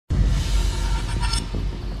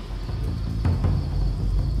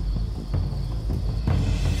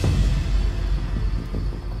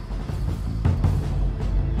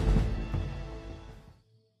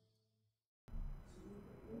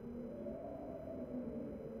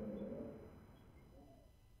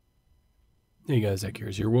Hey guys, Zach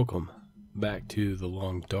here. Welcome back to The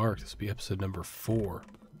Long Dark. This will be episode number 4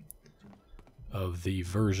 of the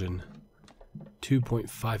version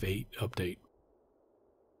 2.58 update.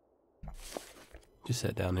 Just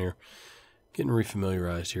sat down there, getting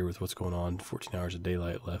refamiliarized here with what's going on. 14 hours of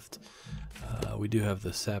daylight left. We do have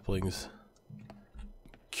the saplings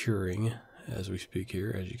curing as we speak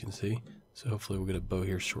here, as you can see. So hopefully we'll get a bow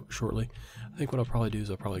here shortly. I think what I'll probably do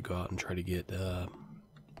is I'll probably go out and try to get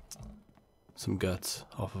some guts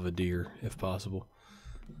off of a deer if possible.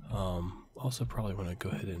 Also probably want to go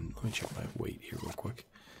ahead and let me check my weight here real quick.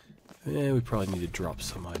 We probably need to drop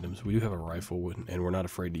some items. We do have a rifle and we're not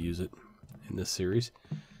afraid to use it in this series.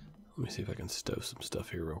 Let me see if I can stow some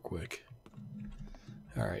stuff here real quick.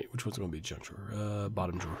 Alright, which one's going to be junk drawer?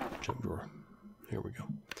 Bottom drawer, junk drawer. Here we go.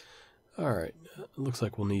 Alright, looks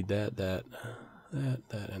like we'll need that,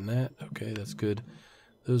 and that. Okay, that's good.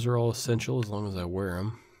 Those are all essential as long as I wear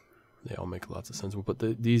them. They all make lots of sense. We'll put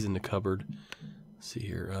these in the cupboard. Let's see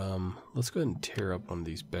here. Let's go ahead and tear up one of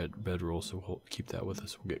these bed rolls, so we'll keep that with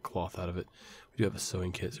us. We'll get cloth out of it. We do have a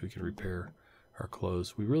sewing kit, so we can repair our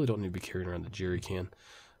clothes. We really don't need to be carrying around the jerry can,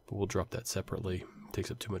 but we'll drop that separately. It takes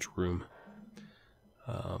up too much room.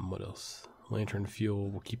 What else? Lantern fuel.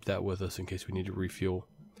 We'll keep that with us in case we need to refuel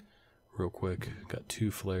real quick. Got 2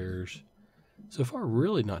 flares. So far,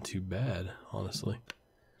 really not too bad, honestly.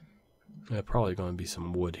 Probably going to be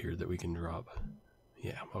some wood here that we can drop.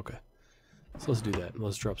 Yeah, okay. So let's do that.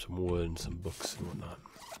 Let's drop some wood and some books and whatnot.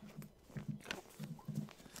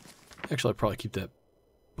 Actually, I'll probably keep that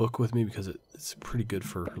book with me because it's pretty good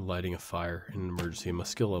for lighting a fire in an emergency. My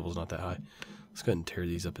skill level's not that high. Let's go ahead and tear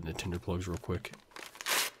these up into tinder plugs real quick.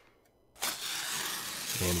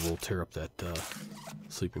 And we'll tear up that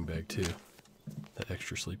sleeping bag too. That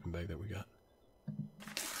extra sleeping bag that we got.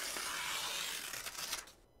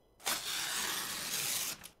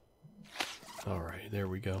 Alright, there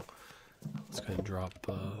we go. Let's go ahead and drop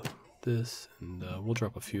this, and we'll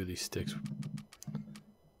drop a few of these sticks.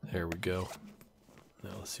 There we go.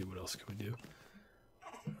 Now let's see what else can we do.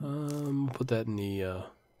 Put that in the go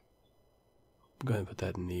ahead and put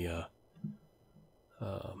that in the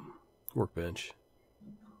workbench.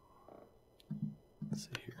 Let's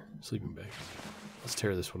see here. Sleeping bag. Let's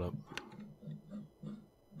tear this one up.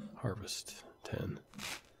 Harvest 10.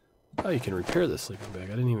 Oh, you can repair this sleeping bag.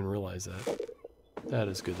 I didn't even realize that. That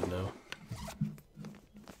is good to know.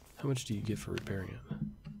 How much do you get for repairing it?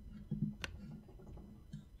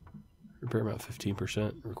 Repair amount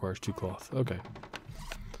 15%. Requires 2 cloth. Okay.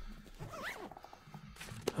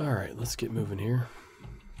 Alright, let's get moving here.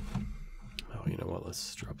 Oh, you know what?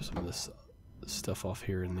 Let's drop some of this stuff off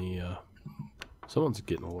here in the... Someone's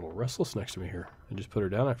getting a little restless next to me here. I just put her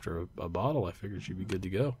down after a bottle. I figured she'd be good to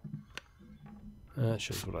go. That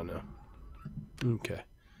shows what I know. Okay.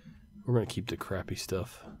 We're going to keep the crappy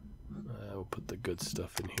stuff. We'll put the good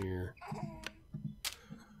stuff in here. I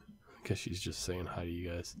guess she's just saying hi to you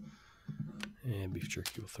guys. And beef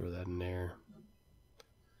jerky, we'll throw that in there.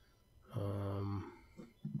 Throw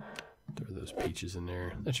those peaches in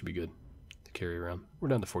there. That should be good to carry around. We're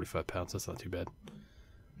down to 45 pounds. That's not too bad.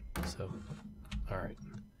 So, alright.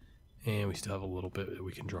 And we still have a little bit that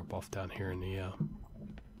we can drop off down here in the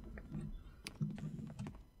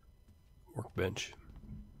workbench.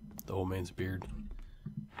 The old man's beard.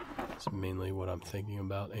 That's mainly what I'm thinking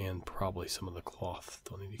about, and probably some of the cloth.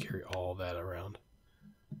 Don't need to carry all that around.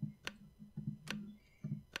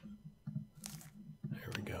 There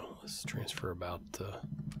we go. Let's transfer about there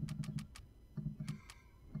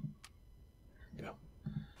we go.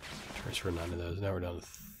 Transfer 9 of those. Now we're down to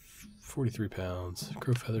 43 pounds.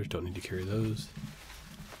 Crow feathers, don't need to carry those.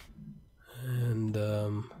 And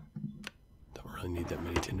I need that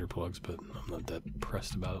many tinder plugs, but I'm not that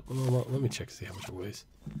pressed about it. Well, let me check to see how much it weighs.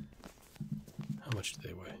 How much do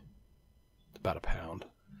they weigh? About 1 pound.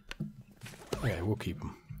 Okay, we'll keep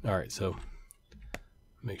them. Alright, so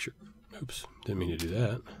make sure. Oops, didn't mean to do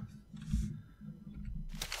that.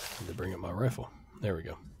 Had to bring up my rifle. There we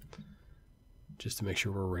go. Just to make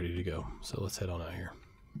sure we're ready to go. So let's head on out here.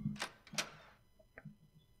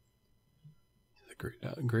 The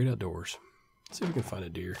great outdoors. Let's see if we can find a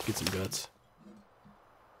deer. Get some guts.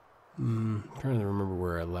 Trying to remember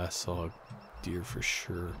where I last saw a deer for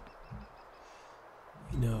sure.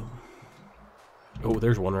 You know. Oh,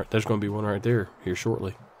 there's one right. There's going to be one right there here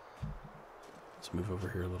shortly. Let's move over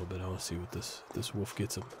here a little bit. I want to see what this wolf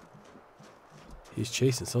gets him. He's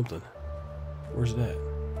chasing something. Where's it at?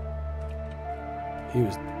 He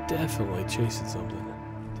was definitely chasing something.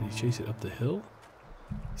 Did he chase it up the hill?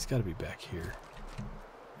 He's got to be back here.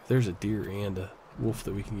 If there's a deer and a wolf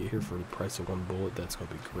that we can get here for the price of 1 bullet, that's going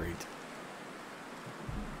to be great.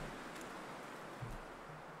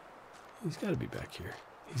 He's got to be back here.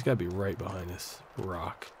 He's got to be right behind this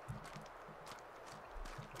rock.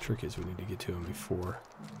 The trick is we need to get to him before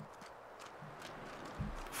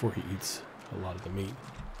he eats a lot of the meat.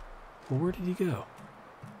 Well, where did he go?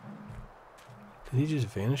 Did he just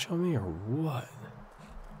vanish on me or what?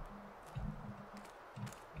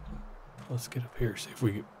 Let's get up here, see if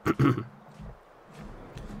we can.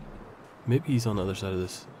 Maybe he's on the other side of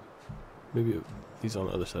this. Maybe he's on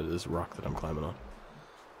the other side of this rock that I'm climbing on.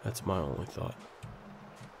 That's my only thought.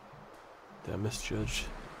 Did I misjudge?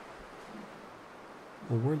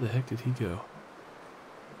 Well, where the heck did he go?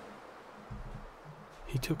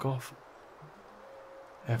 He took off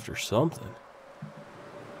after something.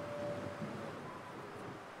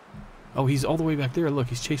 Oh, he's all the way back there. Look,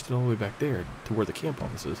 he's chased it all the way back there to where the camp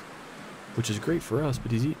office is. Which is great for us,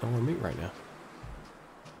 but he's eating all our meat right now.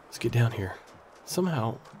 Let's get down here.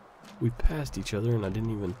 Somehow, we passed each other and I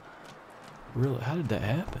didn't even realize. How did that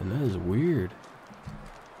happen? That is weird.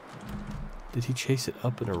 Did he chase it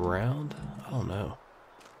up and around? I don't know.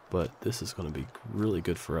 But this is going to be really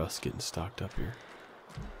good for us getting stocked up here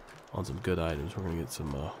on some good items. We're going to get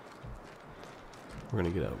some, we're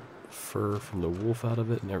going to get a fur from the wolf out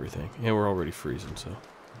of it and everything. And we're already freezing, so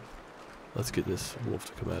let's get this wolf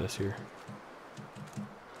to come at us here.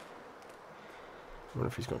 I wonder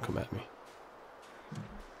if he's going to come at me.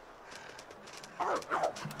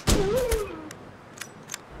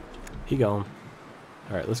 He gone.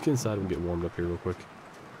 Alright, let's get inside and get warmed up here real quick.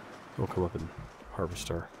 We'll come up and harvest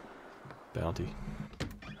our bounty.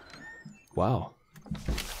 Wow.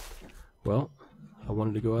 Well, I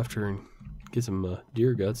wanted to go after and get some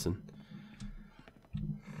deer guts, and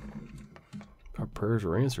our prayers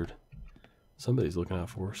were answered. Somebody's looking out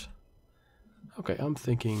for us. Okay, I'm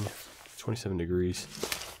thinking 27 degrees.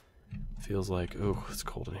 Feels like, oh, it's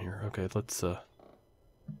cold in here. Okay, let's,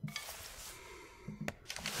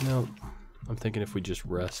 no, I'm thinking if we just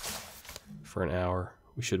rest for an hour,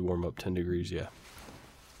 we should warm up 10 degrees, yeah.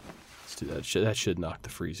 Let's do that. That should knock the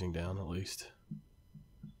freezing down at least.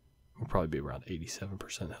 We'll probably be around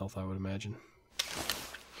 87% health, I would imagine.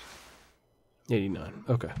 89,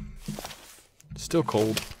 okay. Still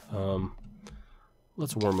cold.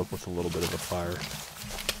 Let's warm up with a little bit of a fire,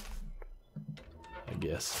 I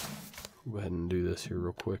guess. Go ahead and do this here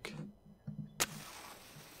real quick.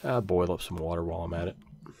 Boil up some water while I'm at it.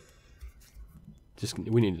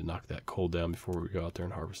 We need to knock that cold down before we go out there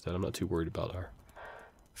and harvest that. I'm not too worried about our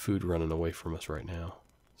food running away from us right now,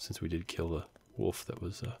 since we did kill the wolf that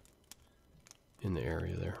was in the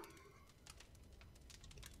area there.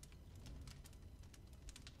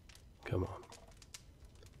 Come on.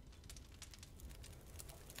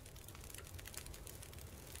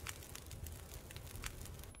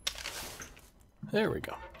 There we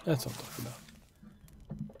go. That's what I'm talking about.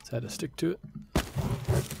 Just had to stick to it.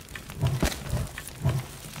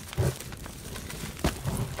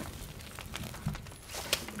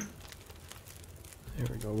 There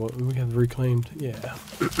we go. What we have reclaimed? Yeah.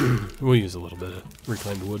 We'll use a little bit of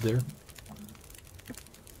reclaimed wood there.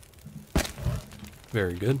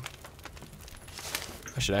 Very good.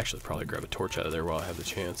 I should actually probably grab a torch out of there while I have the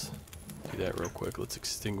chance. Do that real quick. Let's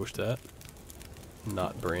extinguish that.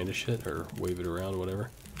 Not brandish it or wave it around,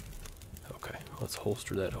 whatever. Okay, let's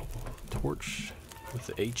holster that torch with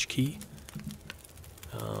the H key.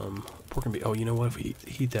 Pork and beef. Oh, you know what? If we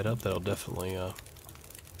heat that up, that'll definitely. Ugh.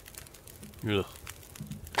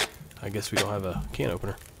 I guess we don't have a can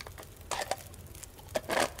opener,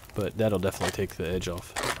 but that'll definitely take the edge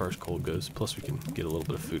off as far as cold goes. Plus, we can get a little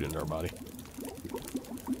bit of food into our body.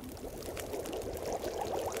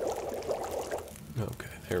 Okay,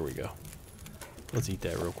 there we go. Let's eat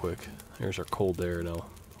that real quick. There's our cold there, and I'll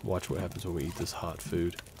watch what happens when we eat this hot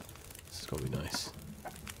food. This is going to be nice.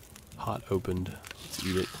 Hot opened. Let's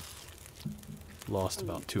eat it. Lost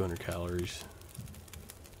about 200 calories.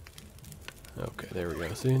 Okay, there we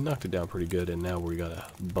go. See, knocked it down pretty good, and now we got a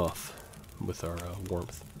buff with our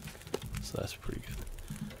warmth. So that's pretty good.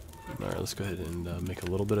 Alright, let's go ahead and make a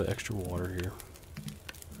little bit of extra water here.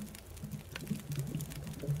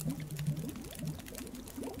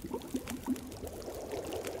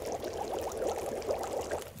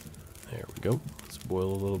 Go. Let's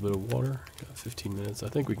boil a little bit of water. Got 15 minutes. I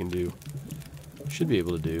think we can do, should be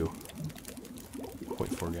able to do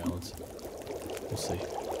 0.4 gallons. We'll see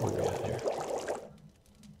where we're at here.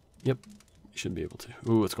 Yep, should be able to.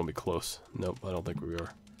 Ooh, it's going to be close. Nope, I don't think we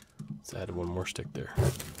are. Let's add one more stick there.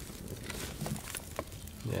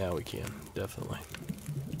 Yeah, we can, definitely.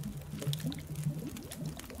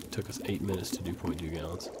 Took us 8 minutes to do 0.2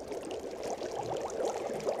 gallons.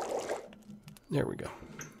 There we go.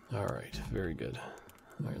 Alright, very good.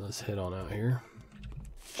 Alright, let's head on out here.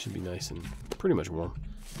 Should be nice and pretty much warm.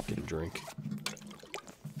 Get a drink.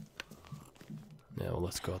 Now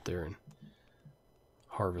let's go out there and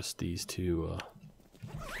harvest these two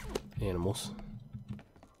animals.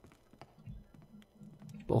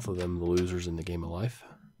 Both of them the losers in the game of life.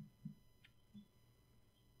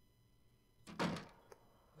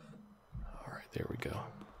 Alright, there we go.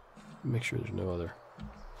 Make sure there's no other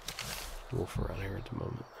wolf around here at the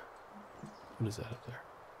moment. What is that up there?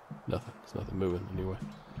 Nothing. There's nothing moving anyway.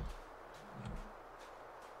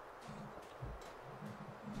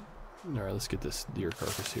 Alright, let's get this deer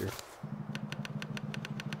carcass here.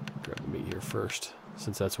 Grab the meat here first,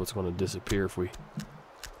 since that's what's going to disappear if we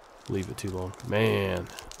leave it too long. Man,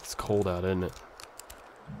 it's cold out, isn't it?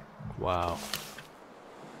 Wow.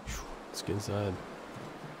 Let's get inside.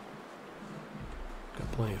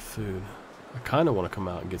 Got plenty of food. I kind of want to come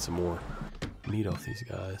out and get some more meat off these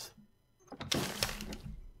guys. I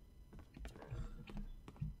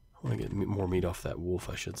want to get more meat off that wolf,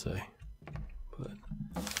 I should say. But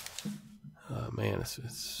man,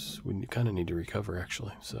 we kind of need to recover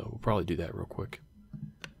actually, so we'll probably do that real quick.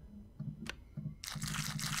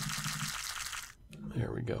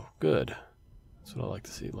 There we go. Good. That's what I like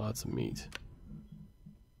to see. Lots of meat.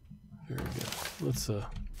 Very good. Let's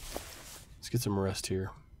get some rest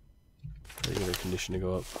here. Try to get our condition to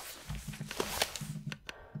go up.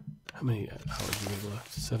 How many hours do we have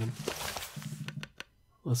left? 7?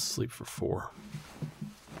 Let's sleep for 4.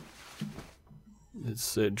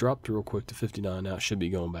 It dropped real quick to 59. Now it should be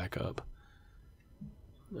going back up.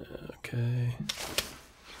 Okay.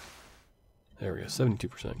 There we go.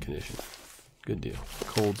 72% condition. Good deal.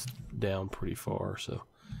 Cold's down pretty far, so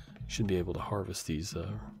should be able to harvest these, at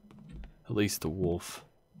least the wolf,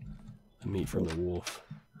 the meat from the wolf.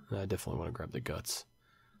 And I definitely want to grab the guts.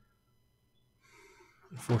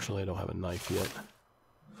 Unfortunately, I don't have a knife yet,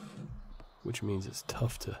 which means it's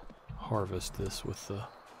tough to harvest this with the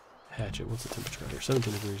hatchet. What's the temperature out here?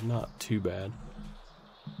 17 degrees, not too bad.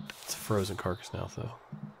 It's a frozen carcass now, though.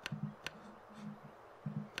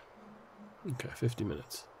 Okay, 50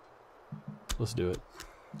 minutes. Let's do it.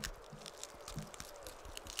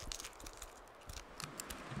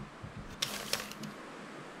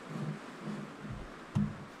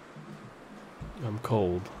 I'm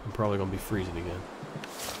cold. I'm probably going to be freezing again.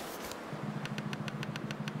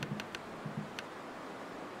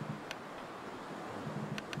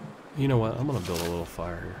 You know what? I'm going to build a little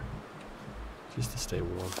fire here. Just to stay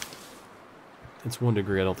warm. It's 1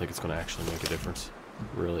 degree. I don't think it's going to actually make a difference.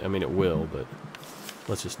 Really. I mean, it will, but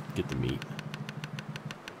let's just get the meat.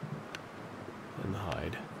 And the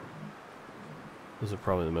hide. Those are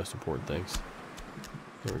probably the most important things.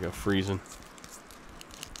 There we go. Freezing.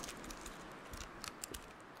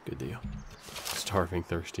 Good deal. Starving,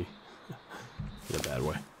 thirsty. In a bad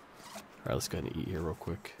way. Alright, let's go ahead and eat here real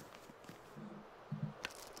quick.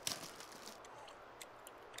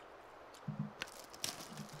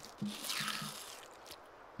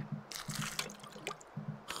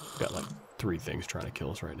 Got like 3 things trying to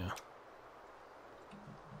kill us right now.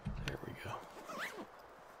 There we go.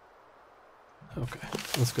 Okay,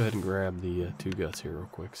 let's go ahead and grab the 2 guts here real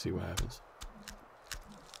quick, see what happens.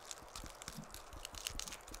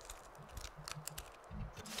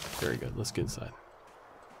 Very good, let's get inside.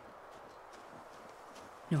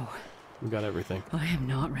 No. We got everything. I am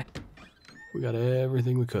not ready. We got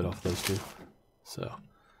everything we could off those 2. So,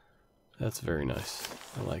 that's very nice.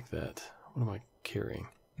 I like that. What am I carrying?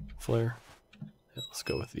 Flare? Yeah, let's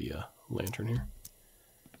go with the lantern here.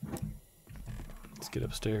 Let's get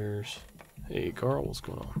upstairs. Hey, Carl, what's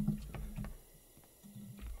going on?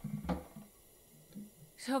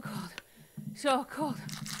 So cold. So cold.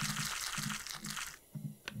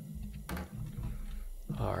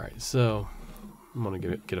 Alright, so I'm gonna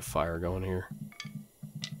get a fire going here.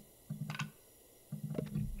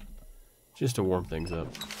 Just to warm things up.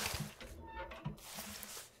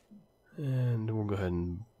 And we'll go ahead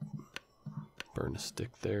and burn a stick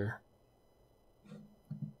there.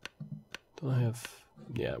 Don't I have...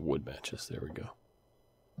 yeah, wood matches. There we go.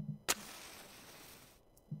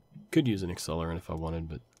 Could use an accelerant if I wanted,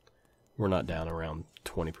 but we're not down around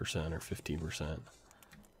 20% or 15%.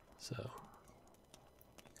 So,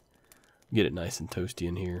 get it nice and toasty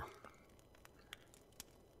in here.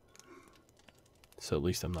 So at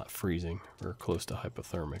least I'm not freezing or close to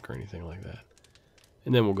hypothermic or anything like that.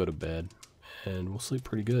 And then we'll go to bed and we'll sleep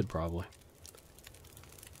pretty good probably.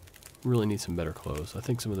 Really need some better clothes. I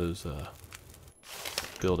think some of those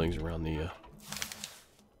buildings around the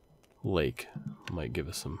lake might give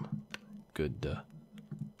us some good... there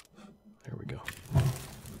we go.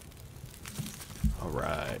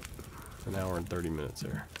 Alright. An hour and 30 minutes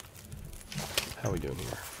there. How are we doing here?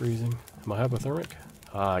 Freezing. Am I hypothermic?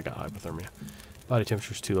 Ah, I got hypothermia. Body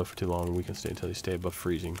temperature is too low for too long. We can stay until you stay above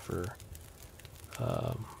freezing for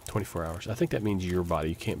 24 hours. I think that means your body,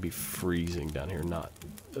 you can't be freezing down here. Not,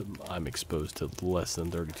 I'm exposed to less than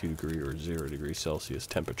 32 degree or 0 degrees Celsius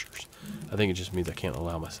temperatures. I think it just means I can't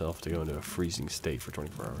allow myself to go into a freezing state for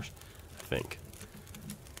 24 hours. I think.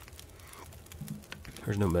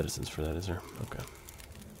 There's no medicines for that, is there? Okay.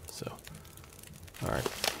 So, alright.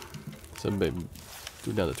 So, maybe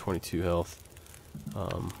go down to 22 health.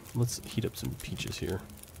 Let's heat up some peaches here.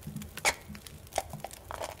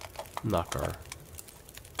 Knock our...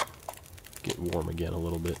 Get warm again a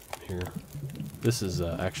little bit here. This is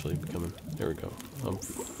actually becoming... There we go.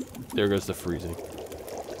 There goes the freezing.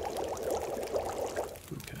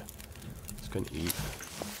 Okay. Just gonna eat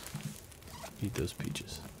those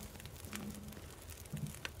peaches.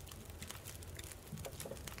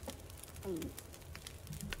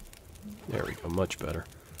 There we go. Much better.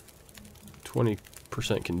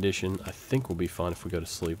 20% condition. I think we'll be fine if we go to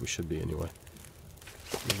sleep. We should be anyway.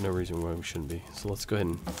 There's no reason why we shouldn't be. So let's go ahead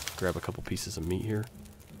and grab a couple pieces of meat here.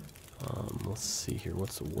 Let's see here.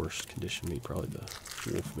 What's the worst condition meat? Probably the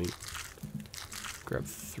wolf meat. Grab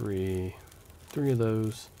three of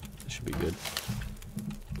those. That should be good.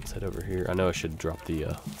 Let's head over here. I know I should drop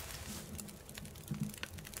the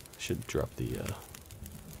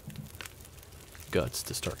guts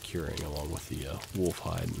to start curing along with the wolf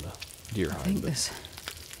hide and the deer hide. I think this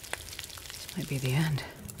might be the end.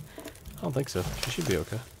 I don't think so. She should be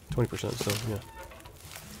okay. 20% still, yeah.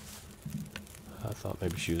 I thought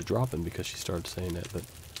maybe she was dropping because she started saying that, but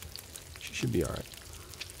she should be alright.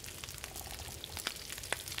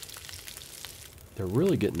 They're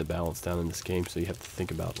really getting the balance down in this game, so you have to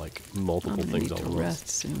think about like multiple things all at once. Rest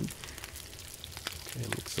soon. Okay,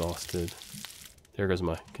 I'm exhausted. There goes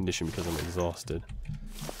my condition because I'm exhausted.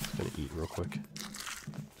 I'm gonna eat real quick.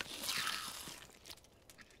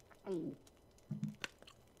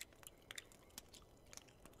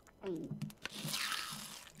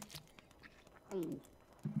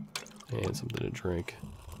 And something to drink.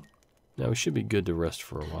 Now we should be good to rest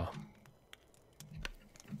for a while.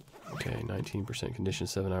 Okay, 19% condition,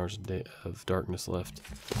 7 hours a day of darkness left.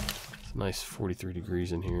 It's a nice 43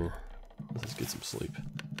 degrees in here. Let's get some sleep.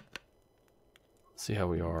 Let's see how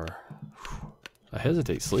we are. I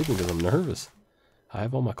hesitate sleeping because I'm nervous. I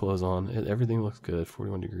have all my clothes on. Everything looks good.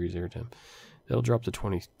 41 degrees air temp. It'll drop to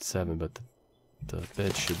 27, but the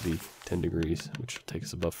bed should be 10 degrees, which will take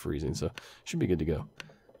us above freezing, so should be good to go.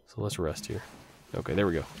 So let's rest here. Okay, there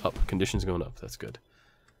we go. Up. Conditions going up. That's good.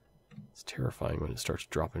 It's terrifying when it starts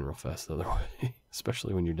dropping real fast the other way,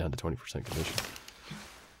 especially when you're down to 20% condition.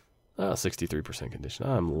 63% condition.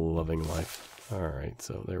 I'm loving life. Alright,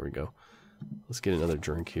 so there we go. Let's get another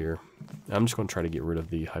drink here. I'm just going to try to get rid of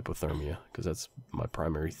the hypothermia, because that's my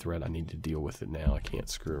primary threat. I need to deal with it now. I can't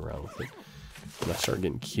screw around with it. When I start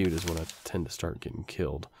getting cute is when I tend to start getting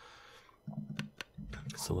killed.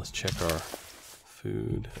 So let's check our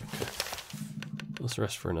food. Okay. Let's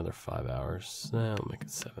rest for another 5 hours. I'll make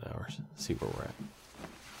it 7 hours. See where we're at.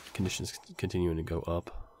 Conditions continuing to go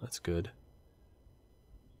up. That's good.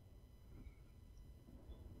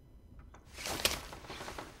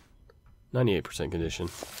 %98 condition.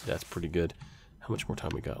 That's pretty good. How much more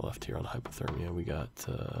time we got left here on hypothermia? We got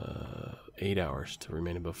 8 hours to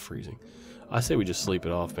remain above freezing. I say we just sleep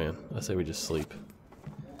it off, man. I say we just sleep.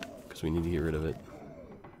 Because we need to get rid of it.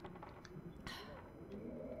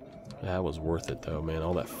 That was worth it though, man.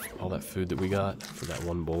 All that food that we got for that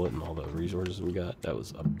one bullet and all the resources we got, that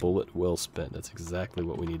was a bullet well spent. That's exactly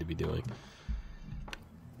what we need to be doing.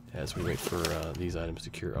 As we wait for these items to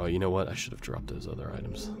cure. Oh, you know what? I should have dropped those other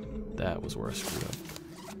items. That was where I screwed up.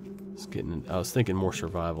 I was thinking more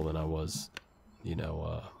survival than I was, you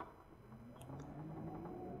know,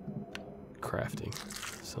 crafting.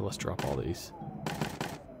 So let's drop all these.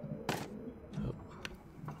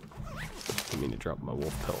 I mean to drop my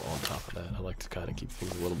wolf pelt on top of that. I like to kind of keep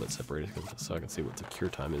things a little bit separated so I can see what the cure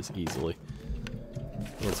time is easily.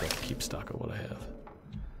 And so I can keep stock of what I have.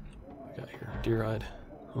 What we got here? Deer hide.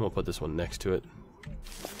 I'm going to put this one next to it.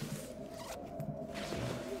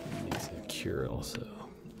 It needs a cure also.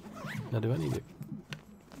 Now do I need to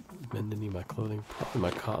mend any of my clothing? Probably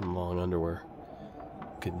my cotton long underwear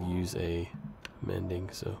could use a mending,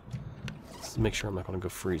 so let's make sure I'm not going to go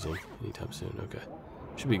freezing anytime soon. Okay.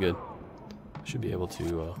 Should be good. Should be able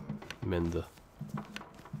to mend the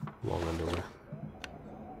long underwear.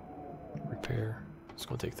 Repair. It's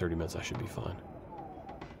going to take 30 minutes. I should be fine.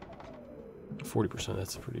 40%,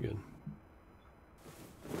 that's pretty good.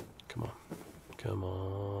 Come on. Come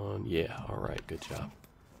on. Yeah, alright, good job.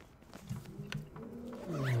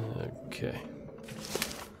 Okay.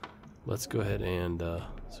 Let's go ahead and,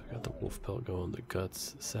 so we got the wolf pelt going, the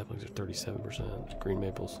guts, the saplings are 37%, green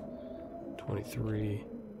maples 23,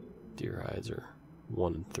 deer hides are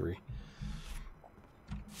 1 and 3.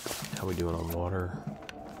 How we doing on water?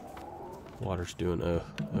 Water's doing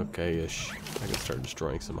okay-ish. I can start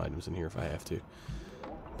destroying some items in here if I have to.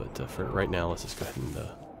 But for right now, let's just go ahead and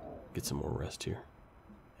get some more rest here.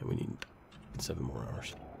 And we need 7 more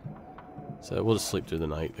hours. So we'll just sleep through the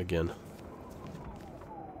night again.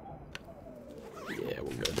 Yeah,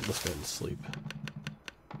 we're good. Let's go ahead and sleep.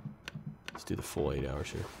 Let's do the full 8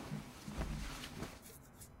 hours here.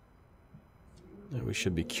 And we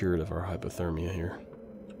should be cured of our hypothermia here.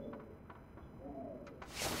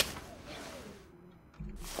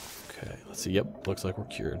 Okay, let's see. Yep, looks like we're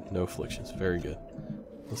cured. No afflictions. Very good.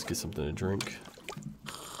 Let's get something to drink.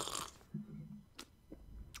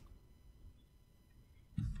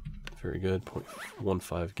 Very good.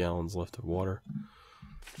 0.15 gallons left of water.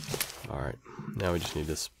 Alright, now we just need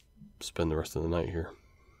to spend the rest of the night here.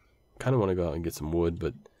 Kind of want to go out and get some wood,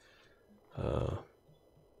 but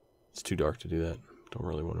it's too dark to do that. Don't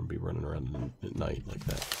really want to be running around at night like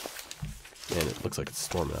that. And it looks like it's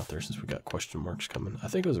storming out there since we got question marks coming. I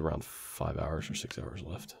think it was around 5 hours or 6 hours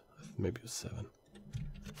left. Maybe it was 7.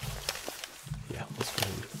 Yeah, let's go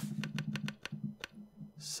ahead and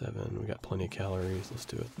 7. We got plenty of calories. Let's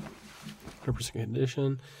do it. 100%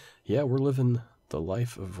 condition. Yeah, we're living the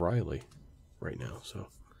life of Riley right now, so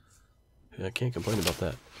yeah, I can't complain about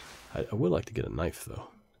that. I would like to get a knife though.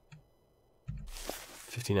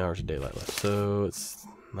 15 hours of daylight left, so it's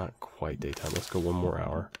not quite daytime. Let's go 1 more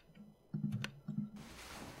hour.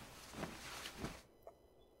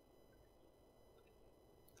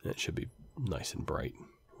 And it should be nice and bright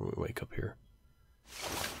when we wake up here.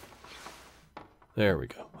 There we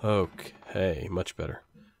go. Okay, much better.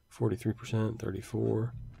 43%,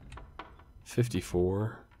 34,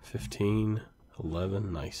 54, 15,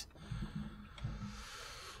 11, nice.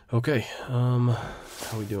 Okay, how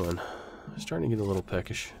we doing? Starting to get a little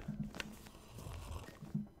peckish.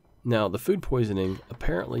 Now, the food poisoning,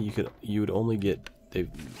 apparently you would only get,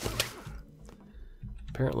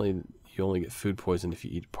 apparently you only get food poisoned if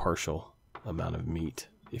you eat a partial amount of meat.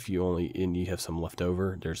 If you have some left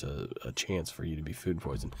over, there's a chance for you to be food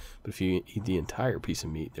poisoned. But if you eat the entire piece of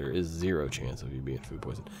meat, there is 0 chance of you being food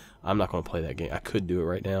poisoned. I'm not going to play that game. I could do it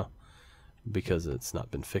right now because it's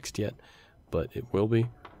not been fixed yet, but it will be.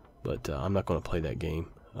 But I'm not going to play that game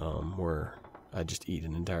where I just eat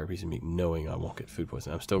an entire piece of meat knowing I won't get food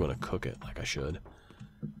poisoning. I'm still going to cook it like I should.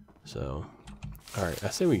 So, alright, I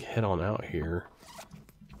say we head on out here.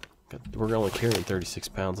 We're only carrying 36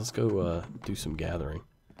 pounds. Let's go do some gathering.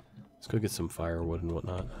 Let's go get some firewood and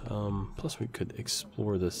whatnot. Plus we could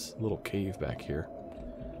explore this little cave back here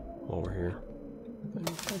while we're here.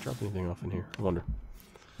 Can I drop anything off in here? I wonder.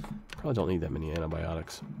 Probably don't need that many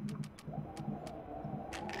antibiotics.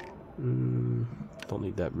 Don't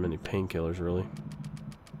need that many painkillers really.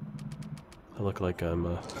 I look like I'm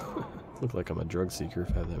a drug seeker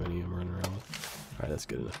if I have that many I'm running around with. Alright, that's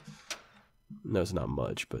good enough. No, it's not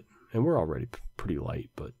much, and we're already pretty light,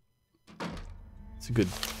 but it's a good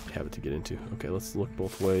habit to get into. Okay, let's look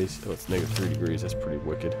both ways. Oh, it's -3 degrees. That's pretty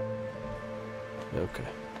wicked. Okay,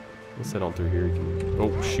 let's head on through here.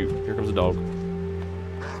 Oh shoot! Here comes a dog.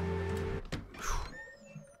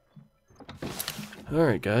 All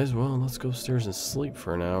right, guys. Well, let's go upstairs and sleep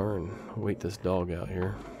for an hour and wait this dog out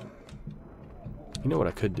here. You know what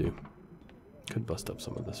I could do? Could bust up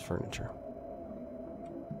some of this furniture.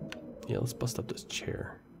 Yeah, let's bust up this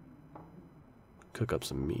chair. Cook up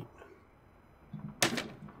some meat.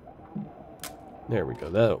 There we go.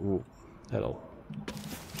 That'll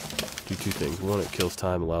do 2 things. 1, it kills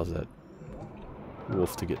time, allows that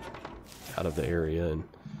wolf to get out of the area, and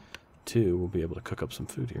 2, we'll be able to cook up some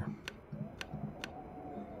food here.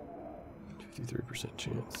 53%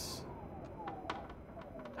 chance.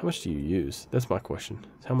 How much do you use? That's my question.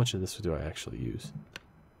 How much of this do I actually use?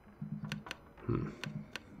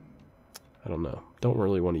 I don't know. Don't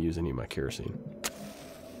really want to use any of my kerosene.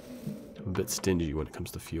 I'm a bit stingy when it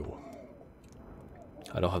comes to fuel.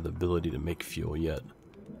 I don't have the ability to make fuel yet.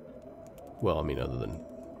 Well, I mean, other than,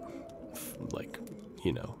 like,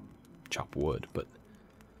 you know, chop wood, but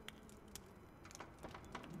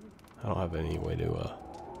I don't have any way to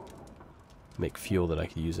make fuel that I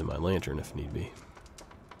could use in my lantern if need be.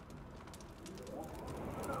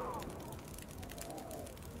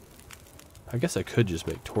 I guess I could just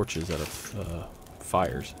make torches out of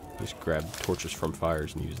fires. Just grab torches from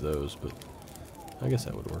fires and use those, but I guess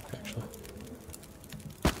that would work actually.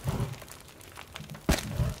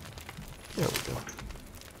 There we go.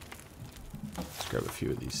 grab a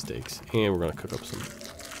few of these steaks. And we're going to cook up some...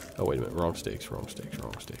 Oh, wait a minute. Wrong steaks. We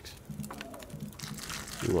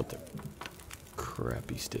want the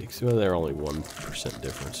crappy steaks. Well, they're only 1%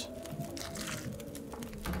 difference.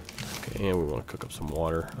 Okay, and we want to cook up some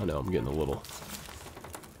water. I know, I'm getting a little...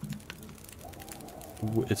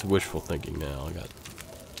 It's wishful thinking now. I got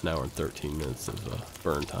an hour and 13 minutes of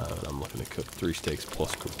burn time, and I'm looking to cook 3 steaks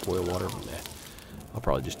plus cook boil water. Nah, I'll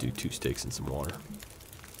probably just do 2 steaks and some water.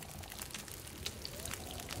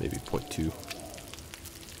 Maybe 0.2.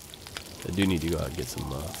 I do need to go out and get some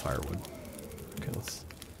firewood. Okay,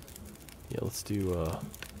 let's do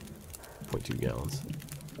 0.2 gallons.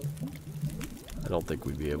 I don't think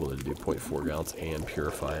we'd be able to do 0.4 gallons and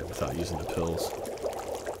purify it without using the pills.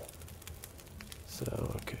 So,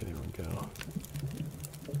 okay, there we go.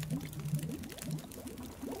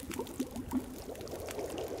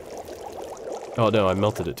 Oh no, I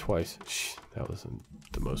melted it twice. Shh, that was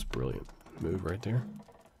the most brilliant move right there.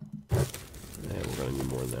 And we're gonna need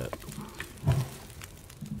more than that.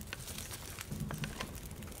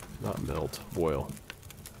 Not melt, boil.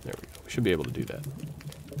 There we go. We should be able to do that.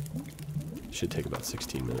 It should take about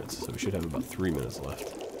 16 minutes, so we should have about 3 minutes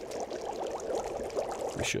left.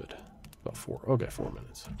 We should. About 4. Okay, 4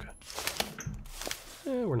 minutes. Okay.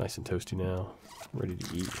 We're nice and toasty now. Ready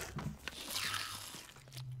to eat.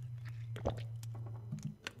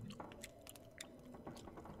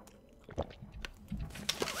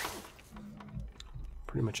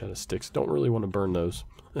 Pretty much out of sticks. Don't really want to burn those.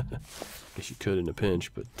 Guess you could in a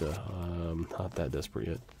pinch, but not that desperate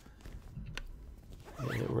yet.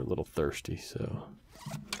 And we're a little thirsty, so...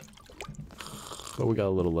 But we got a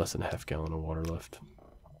little less than a half gallon of water left.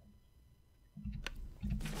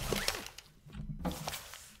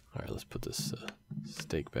 Alright, let's put this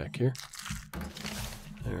steak back here.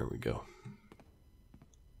 There we go.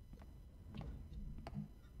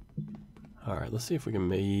 Alright, let's see if we can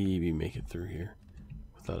maybe make it through here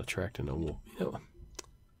without attracting a wolf. You know,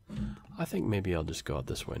 I think maybe I'll just go out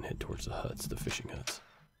this way and head towards the huts, the fishing huts.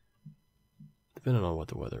 Depending on what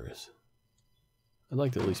the weather is. I'd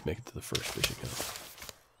like to at least make it to the first fishing hut.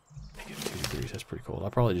 -2 degrees, that's pretty cold.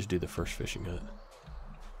 I'll probably just do the first fishing hut.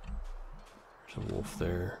 There's a wolf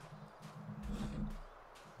there.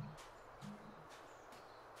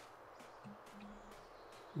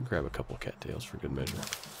 Grab a couple of cattails for good measure.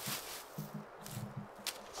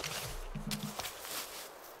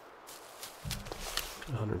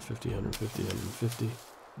 $150.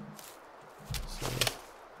 So,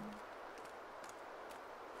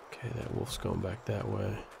 okay, that wolf's going back that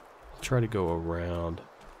way. I'll try to go around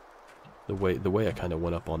the way I kind of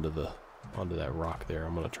went up onto that rock there.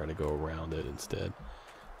 I'm gonna try to go around it instead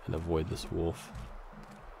and avoid this wolf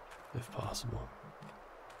if possible.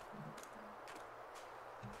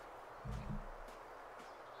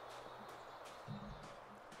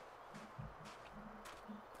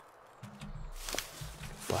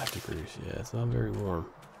 Degrees, yeah, it's not very warm.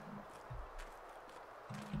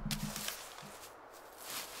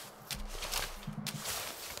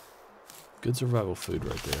 Good survival food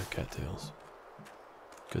right there, cattails.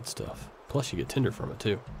 Good stuff. Plus you get tinder from it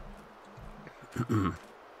too.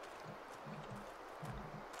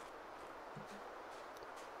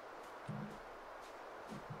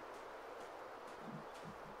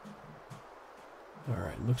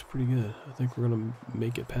 Alright, looks pretty good. I think we're gonna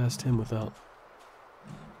make it past him without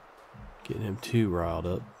getting him too riled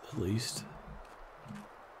up, at least.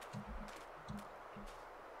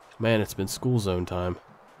 Man, it's been school zone time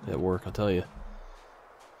at work, I'll tell you.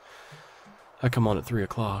 I come on at 3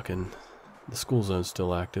 o'clock and the school zone's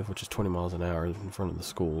still active, which is 20 miles an hour in front of the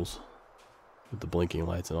schools. With the blinking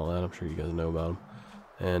lights and all that, I'm sure you guys know about them.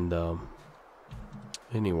 And,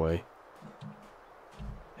 anyway,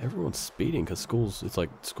 everyone's speeding because it's like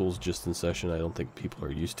school's just in session. I don't think people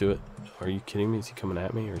are used to it. Are you kidding me? Is he coming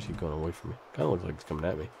at me or is he going away from me? Kind of looks like he's coming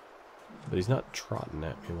at me. But he's not trotting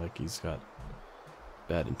at me like he's got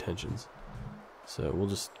bad intentions. So we'll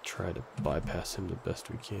just try to bypass him the best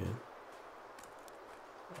we can.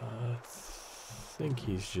 I think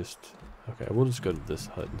he's just... Okay, we'll just go to this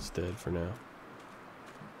hut instead for now.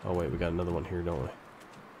 Oh wait, we got another one here, don't we?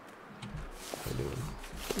 How we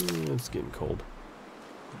doing? It's getting cold.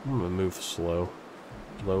 I'm gonna move slow.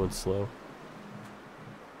 Low and slow.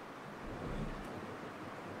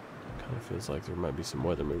 Kind of feels like there might be some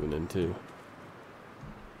weather moving in too.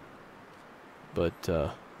 But,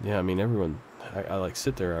 yeah, I mean, everyone... I like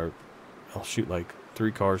sit there, I'll shoot like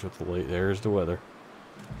 3 cars with the light. There's the weather.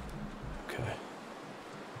 Okay.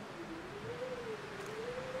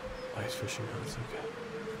 Ice fishing huts, okay.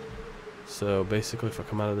 So basically if I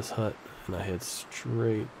come out of this hut and I head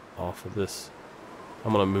straight off of this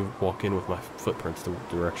I'm gonna walk in with my footprints the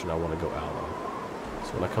direction I want to go out on.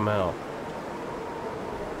 So when I come out,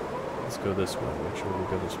 let's go this way. Make sure we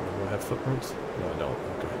go this way. Do I have footprints? No, I don't.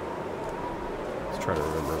 Okay. Let's try to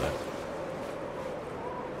remember that.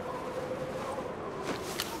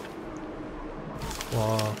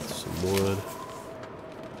 Cloth, some wood.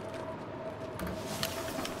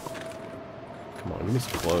 Come on, give me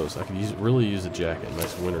some clothes. I could really use a jacket, a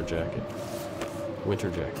nice winter jacket. Winter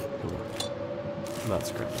jacket. Come on. Not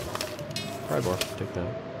scratch. Pry bar, take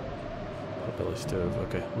that. Potbelly stove.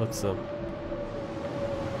 Okay, let's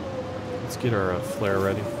get our flare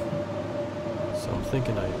ready. So I'm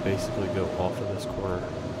thinking I basically go off of this corner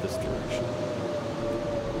this direction.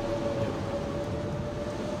 Yep.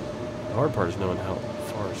 The hard part is knowing how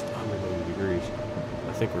far it's 180 degrees.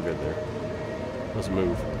 I think we're good there. Let's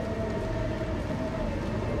move.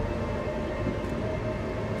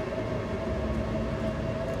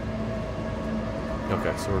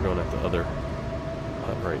 Okay, so we're going at the other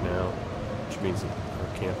hut right now, which means that our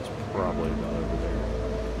camp is probably about over there.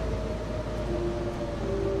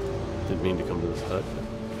 Didn't mean to come to this hut, but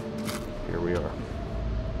here we are.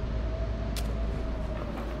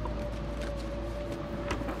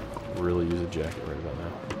 Really use a jacket right about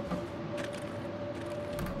now.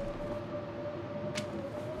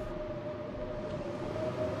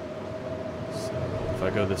 So if I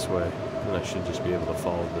go this way, then I should just be able to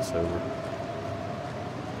follow this over.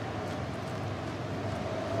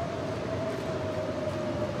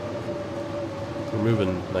 We're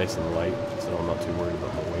moving nice and light, so I'm not too worried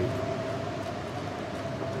about my weight.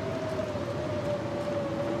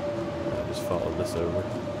 I just followed this over.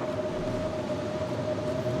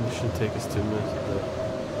 This should take us 2 minutes to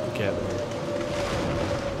the cabin here.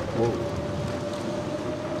 Whoa.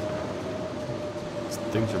 These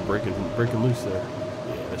things are breaking loose there.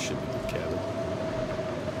 Yeah, that should be the cabin.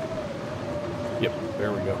 Yep,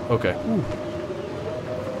 there we go. Okay. Ooh.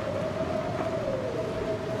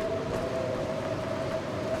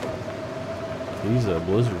 These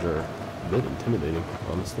blizzards are a bit intimidating,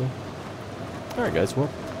 honestly. Alright guys, well,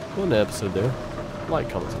 we'll end the episode there. Like,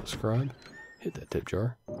 comment, subscribe. Hit that tip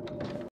jar.